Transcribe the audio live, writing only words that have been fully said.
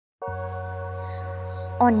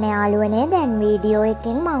ඔන්න යාළුවනේ දැන් වීඩියෝ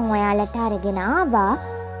එකෙන් මං ඔයාලට අරගෙන ආවා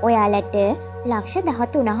ඔයාලට ලක්ෂ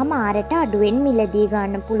 13මාරට අඩුවෙන් මිලදී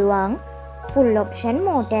ගන්න පුළුවන් ෆුල් ඔප්ෂන්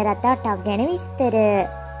මෝටර් රථ 8ක් ගැන විස්තර.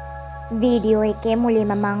 වීඩියෝ එකේ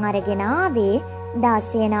මුලින්ම මං අරගෙන ආවේ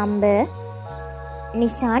 16 නම්බර්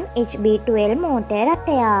Nissan HB12 මෝටර්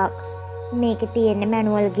රථයක්. මේකේ තියෙන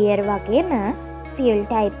මැනුවල් ගියර් වගේම ෆියුල්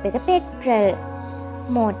ටයිප් එක පෙට්‍රල්.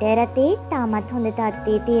 මෝටර් රථේ තාමත් හොඳ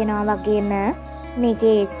තත්ත්වයේ තියෙනවා වගේම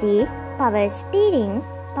මේකේ AC, power steering,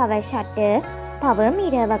 power shutter, power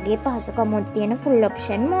mirror වගේ පහසුකමුත් තියෙන full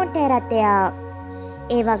option මෝටර් රථයක්.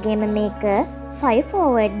 ඒ වගේම මේක 5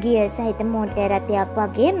 forward gear සහිත මෝටර් රථයක්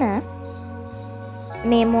වගේම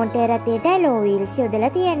මේ මෝටර් රථයට alloy wheels යොදලා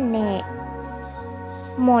තියෙන්නේ.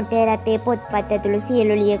 මෝටර් රථයේ පොත්පත් ඇතුළු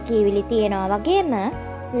සියලු ලියකියවිලි තියෙනවා වගේම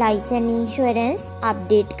license insurance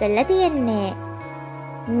update කරලා තියෙන්නේ.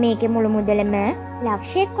 මේකේ මුළු මුදලම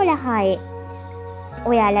ලක්ෂ 11යි.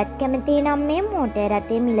 ඔයාලත් කැමති නම් මේ මෝටර්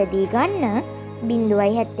රථය මිලදී ගන්න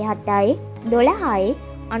 077යි 12යි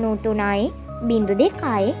 93යි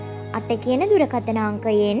 02යි 8 කියන දුරකථන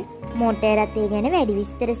අංකයෙන් මෝටර් රථය ගැන වැඩි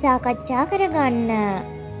විස්තර සාකච්ඡා කරගන්න.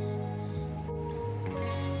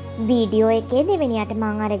 වීඩියෝ එකේ දෙවෙනියට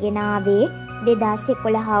මං අරගෙන ආවේ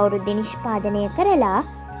 2011 අවුරුද්දේ නිෂ්පාදනය කරලා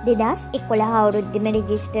 2011 අවුරුද්දේම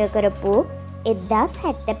රෙජිස්ටර් කරපු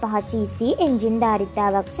 1075cc එන්ජින්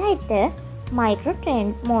ධාරිතාවක් සහිත මයික්‍රෝ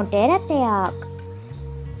ට්‍රෙන්ඩ් මෝටර් රථයක්.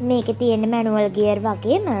 මේකේ තියෙන මැනුවල් ගියර්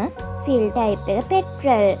වගේම ෆිල් ටයිප් එක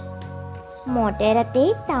පෙට්‍රල්. මෝටර්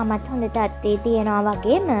රථේ තාමත් හොඳ තත්ත්වයේ තියෙනවා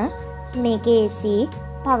වගේම මේකේ AC,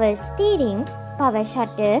 power steering, power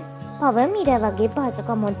shutter, power mirror වගේ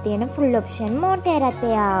පහසුකමුත් තියෙන full option මෝටර්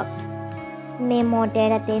රථයක්. මේ මෝටර්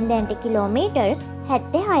රථයෙන් දැනට කිලෝමීටර්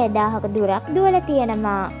 76000ක දුරක් දුවලා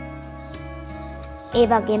තියෙනවා. ඒ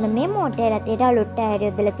වගේම මේ මෝටර් රථයට අලුත් ටයර්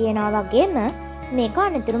යොදලා තියෙනවා වගේම මේක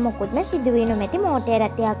අනතුරු මොකුත්ම සිදුවී නොමැති මෝටර්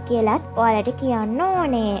රථයක් කියලාත් ඔයාලට කියන්න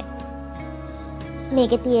ඕනේ.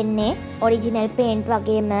 මේකේ තියෙන්නේ ඔරිජිනල් පේන්ට්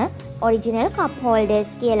වගේම ඔරිජිනල් කප්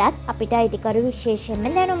හෝල්ඩර්ස් කියලාත් අපිට අයිතිකරු විශේෂයෙන්ම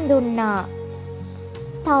දැනුම් දුන්නා.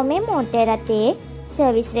 තව මේ මෝටර් රථයේ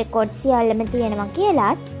සර්විස් රෙකෝඩ් සියල්ලම තියෙනවා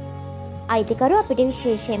කියලාත් අයිතිකරු අපිට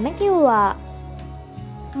විශේෂයෙන්ම කිව්වා.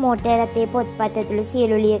 මෝටර් රථයේ පොත්පත් ඇතුළු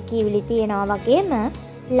සියලු ලියකියවිලි තියෙනවා වගේම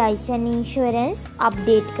license insurance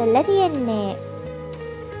update කරලා තියෙන්නේ.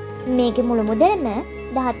 මේකේ මුළු මුදලම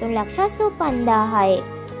 13,85,000යි.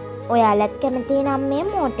 ඔයාලත් කැමති නම් මේ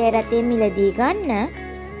මෝටර් රථය මිලදී ගන්න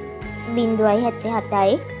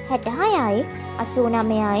 077යි 66යි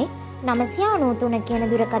 89යි 993 කියන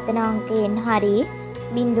දුරකථන අංකයෙන් හරි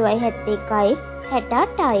 071යි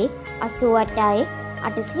 68යි 88යි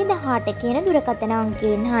 818 කියන දුරකථන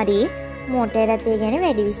අංකයෙන් හරි මෝටර් රථය ගැන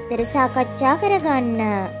වැඩි විස්තර සාකච්ඡා කරගන්න.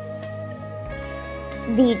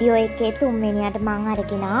 වීඩියෝ එකේ තුන්වෙනියට මං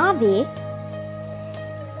අරගෙන ආවේ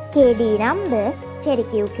KD නම්බර්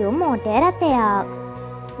QQ මෝටර් රථයක්.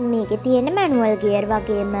 මේකේ තියෙන මැනුවල් ගියර්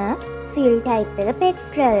වගේම ෆිල් ටයිප් එක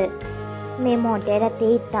පෙට්‍රල්. මේ මෝටර්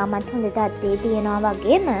රථයේ ඉතාමත් හොඳ තත්ත්වයේ තියෙනවා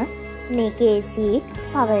වගේම මේකේ AC,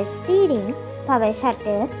 power steering, power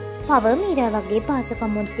shutter, power mirror වගේ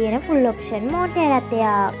පහසුකමුත් තියෙන full option මෝටර්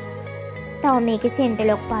රථයක්. තව මේකේ center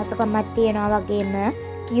lock පහසුකමක් තියෙනවා වගේම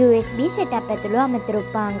USB setup ඇතුළු අමතර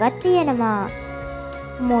උපාංගත් තියෙනවා.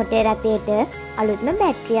 මෝටර් රථයට අලුත්ම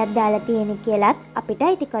බැටරියක් දාලා තියෙන කියලාත් අපිට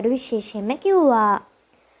අයිතිකරු විශේෂයෙන්ම කිව්වා.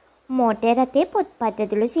 මෝටර් රථයේ පොත්පත්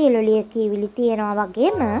ඇතුළු සියලු ලියකියවිලි තියෙනවා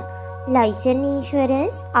වගේම license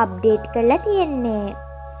insurance update කරලා තියෙන්නේ.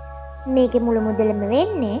 මේකේ මුළු මුදලම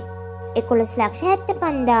වෙන්නේ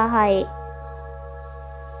 11,75,000යි.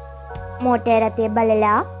 මෝටර් රථය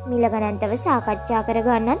බලලා මිල ගණන් තව සාකච්ඡා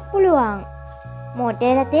කරගන්නත් පුළුවන්.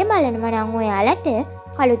 මෝටර් රථය බලනවා නම් ඔයාලට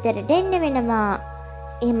කළුතරට එන්න වෙනවා.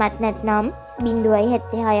 එහෙමත් නැත්නම්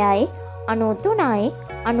 076යි 93යි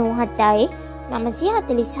 97යි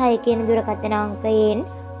 946 කියන දුරකථන අංකයෙන්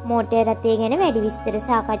මෝටර් රථය ගැන වැඩි විස්තර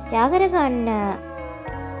සාකච්ඡා කරගන්න.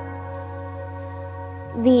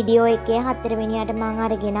 වීඩියෝ එකේ හතරවෙනියට මං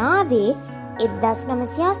අරගෙන ආවේ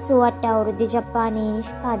 1988 අවුරුද්දේ ජපානයේ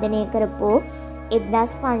නිෂ්පාදනය කරපු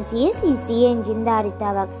 1500cc එන්ජින්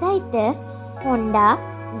ධාරිතාවක් සහිත Honda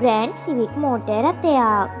Grand Civic මෝටර්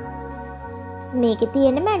රථයක්. මේකේ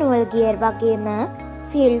තියෙන මැනුවල් ගියර් වගේම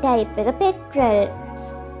ෆියුල් ටයිප් එක පෙට්‍රල්.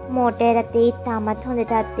 මෝටර් රථයේ ඉතාමත් හොඳ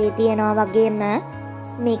තත්ත්වයේ තියෙනවා වගේම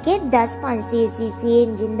මේකේ 1500cc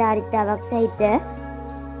එන්ජින් ධාරිතාවක් සහිත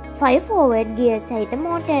 5 forward gear සහිත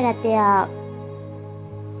මෝටර් රථයක්.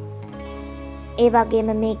 ඒ වගේම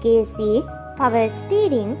මේකේ AC, power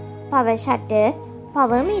steering, power shutter,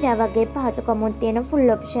 power mirror වගේ පහසුකමුත් තියෙන full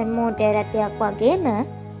option මෝටර් රථයක් වගේම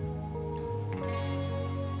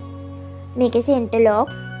මේකේ center lock,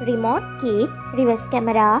 remote key, reverse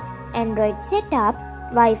camera, Android setup,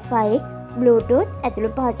 Wi-Fi, Bluetooth ඇතුළු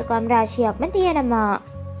පහසුකම් රාශියක්ම තියෙනවා.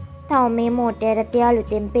 තව මේ මෝටර් රථය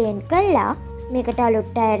අලුතෙන් පේන්ට් කළා. මේකට අලුත්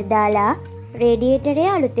ටයර් දාලා, රේඩියේටරේ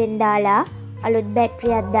අලුතෙන් දාලා, අලුත්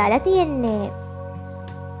බැටරියක් දාලා තියෙන්නේ.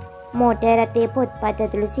 මෝටර් රථයේ පොත්පත්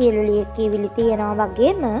ඇතුළු සියලු ලියකියවිලි තියනවා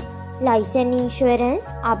වගේම ලයිසන් ඉන්ෂුරන්ස්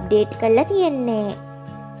අප්ඩේට් කරලා තියෙන්නේ.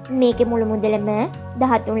 මේකේ මුළු මුදලම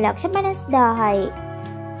 13,50,000යි.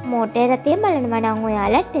 මෝටර් රථය බලනවා නම්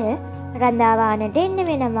ඔයාලට රඳාවානට එන්න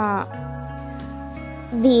වෙනවා.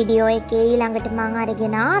 වීඩියෝ එකේ ඊළඟට මම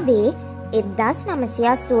අරගෙන ආවේ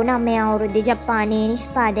 1989 අවුරුද්දේ ජපානයේ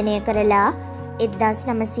නිෂ්පාදනය කරලා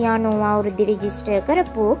 1990 අවුරුද්දේ රෙජිස්ටර්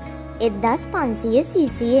කරපු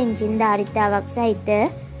 1500cc එන්ජින් ධාරිතාවක් සහිත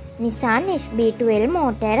Nissan HB12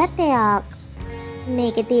 මෝටර් රථයක්.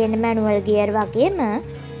 මේකේ තියෙන මැනුවල් ගියර් වගේම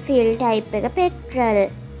ෆියල් ටයිප් එක පෙට්‍රල්.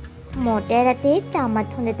 මෝටර් රථේ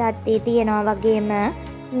තාමත් හොඳ තත්ත්වයේ තියෙනවා වගේම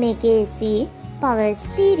මේකේ AC, power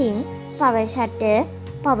steering, power shutter,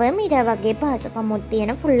 power mirror වගේ පහසුකමුත්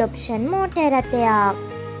තියෙන full option මෝටර් රථයක්.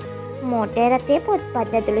 මෝටර් රථයේ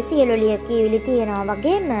පොත්පත් ඇතුළු සියලු ලියකියවිලි තියෙනවා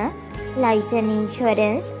වගේම ලයිසන්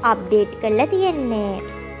ඉන්ෂුරන්ස් අප්ඩේට් කරලා තියෙන්නේ.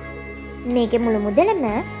 මේකේ මුළු මුදලම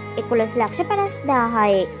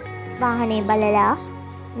 11,50,000යි. වාහනේ බලලා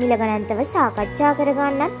මිල ගණන්තව සාකච්ඡා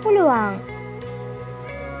කරගන්නත් පුළුවන්.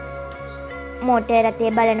 මෝටර් රථය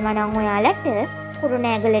බලනවා නම් ඔයාලට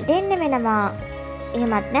කුරුණෑගලට එන්න වෙනවා.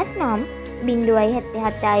 එහෙමත් නැත්නම්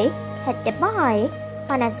 077යි 75යි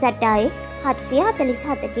 58යි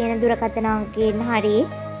 747 කියන දුරකථන අංකයෙන් හරි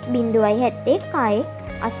 071යි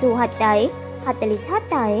 87යි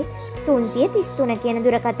 47යි 333 කියන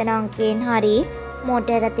දුරකථන අංකයෙන් හරි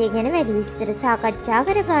මෝටර් රථය ගැන වැඩි විස්තර සාකච්ඡා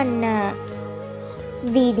කරගන්න.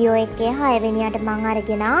 වීඩියෝ එකේ 6 වෙනියට මම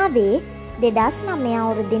අරගෙන ආවේ 2009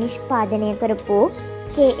 අවුරුද්දේ නිෂ්පාදනය කරපු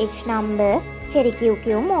KH number Cherry QQ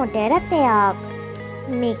motor රථයක්.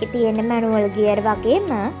 මේකේ තියෙන මැනුවල් ගියර් වගේම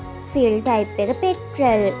ෆියල් ටයිප් එක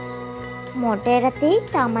පෙට්‍රල්. මෝටර් රථේ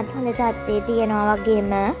තාමත් හොඳ තත්ත්වයේ තියෙනවා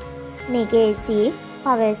වගේම මේකේ AC,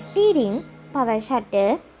 power steering, power shutter,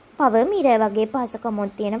 power mirror වගේ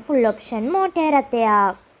පහසුකමුත් තියෙන full option මෝටර්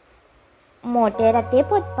රථයක්. මෝටර් රථයේ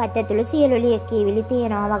පොත්පත් ඇතුළු සියලු ලියකියවිලි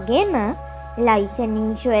තියෙනවා වගේම ලයිසන්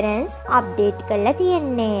ඉන්ෂුරන්ස් අප්ඩේට් කරලා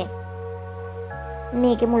තියෙන්නේ.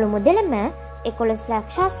 මේකේ මුළු මුදලම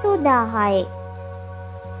 11,80,000යි.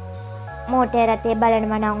 මෝටර් රථය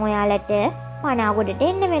බලනවා නම් ඔයාලට පනාගොඩට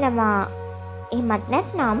එන්න වෙනවා. එහෙමත්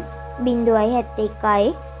නැත්නම් 071යි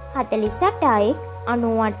 48යි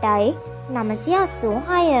 98යි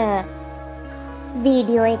 986.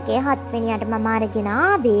 වීඩියෝ එකේ 7 වෙනියට මම අරගෙන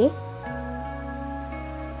ආවේ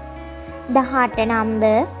 18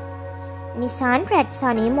 නම්බර් Nissan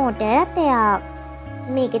Sunny මෝටර් රථයක්.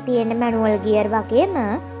 මේකේ තියෙන මැනුවල් ගියර් වගේම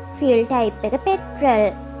ෆියල් ටයිප් එක පෙට්‍රල්.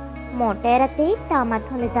 මෝටර් රථේ තාමත්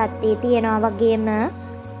හොඳ තත්ත්වයේ තියෙනවා වගේම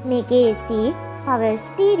මේකේ AC, power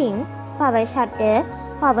steering, power shutter,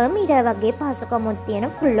 power mirror වගේ පහසුකමුත් තියෙන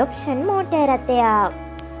full option මෝටර් රථයක්.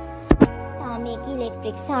 මේකේ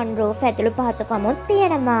ඉලෙක්ට්‍රික් sunroof ඇතුළු පහසුකමුත්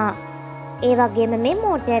තියෙනවා. ඒ වගේම මේ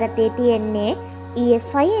මෝටර් රථේ තියෙන්නේ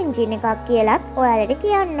EFI එන්ජින් එකක් කියලාත් ඔයාලට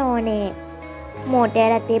කියන්න ඕනේ. මෝටර්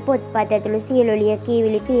රථයේ පොත්පත් ඇතුළු සියලු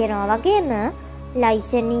ලියකියවිලි තියෙනවා වගේම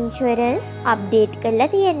ලයිසන් ඉන්ෂුරන්ස් අප්ඩේට් කරලා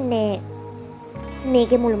තියෙන්නේ.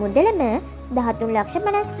 මේකේ මුළු මුදලම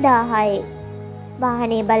 13,50,000යි.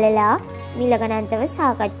 වාහනේ බලලා මිල ගණන්තව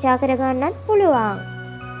සාකච්ඡා කරගන්නත් පුළුවන්.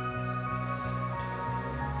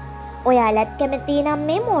 ඔයාලත් කැමති නම්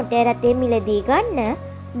මේ මෝටර් රථය මිලදී ගන්න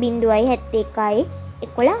 071යි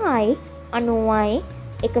 11යි 90යි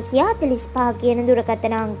 145 කියන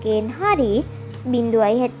දුරකථන අංකයෙන් හරි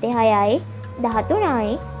 076යි 13යි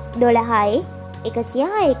 12යි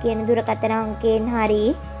 106 කියන දුරකථන අංකයෙන් හරි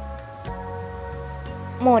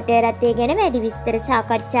මෝටර් රථය ගැන වැඩි විස්තර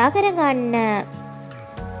සාකච්ඡා කරගන්න.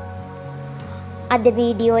 අද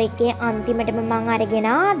වීඩියෝ එකේ අන්තිමටම මම අරගෙන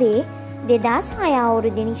ආවේ 2006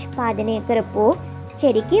 අවුරුද්දේ නිෂ්පාදනය කරපු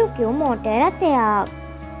Cherry QQ මෝටර් රථයක්.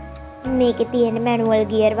 මේකේ තියෙන මැනුවල්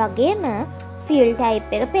ගියර් වගේම ෆියල්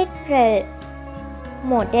ටයිප් එක පෙට්‍රල්.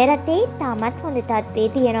 මෝටර් රථේ තාමත් හොඳ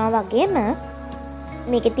තත්ත්වයේ තියෙනවා වගේම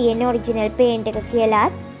මේකේ තියෙන ඔරිජිනල් පේන්ට් එක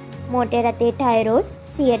කියලාත් මෝටර් රථේ ටයරොත්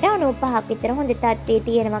 95ක් විතර හොඳ තත්ත්වයේ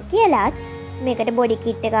තියෙනවා කියලාත් මේකට බොඩි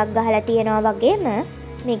කිට් එකක් ගහලා තියෙනවා වගේම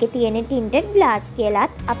මේකේ තියෙන ටින්ටඩ් ග්ලාස්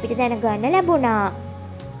කියලාත් අපිට දැනගන්න ලැබුණා.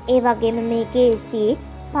 ඒ වගේම මේකේ AC,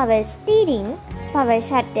 power steering, power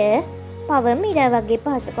shutter, power mirror වගේ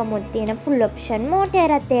පහසුකමුත් තියෙන full option මෝටර්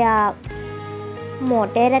රථයක්.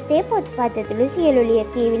 මෝටර් රථයේ පොත්පත් ඇතුළු සියලු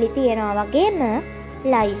ලියකියවිලි තියෙනවා වගේම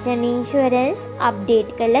ලයිසන් ඉන්ෂුරන්ස් අප්ඩේට්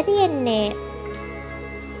කරලා තියෙන්නේ.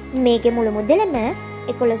 මේකේ මුළු මුදලම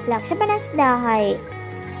 11,50,000යි.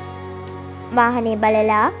 වාහනේ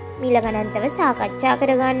බලලා මිල ගණන්තව සාකච්ඡා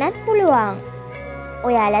කරගන්නත් පුළුවන්.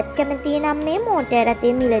 ඔයාලත් කැමති නම් මේ මෝටර් රථය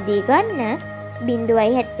මිලදී ගන්න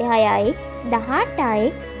 076යි 18යි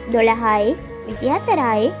 12යි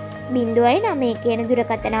 24යි 09 කියන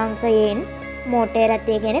දුරකථන අංකයෙන් මෝටර්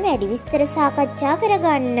රථය ගැන වැඩි විස්තර සාකච්ඡා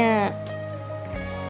කරගන්න.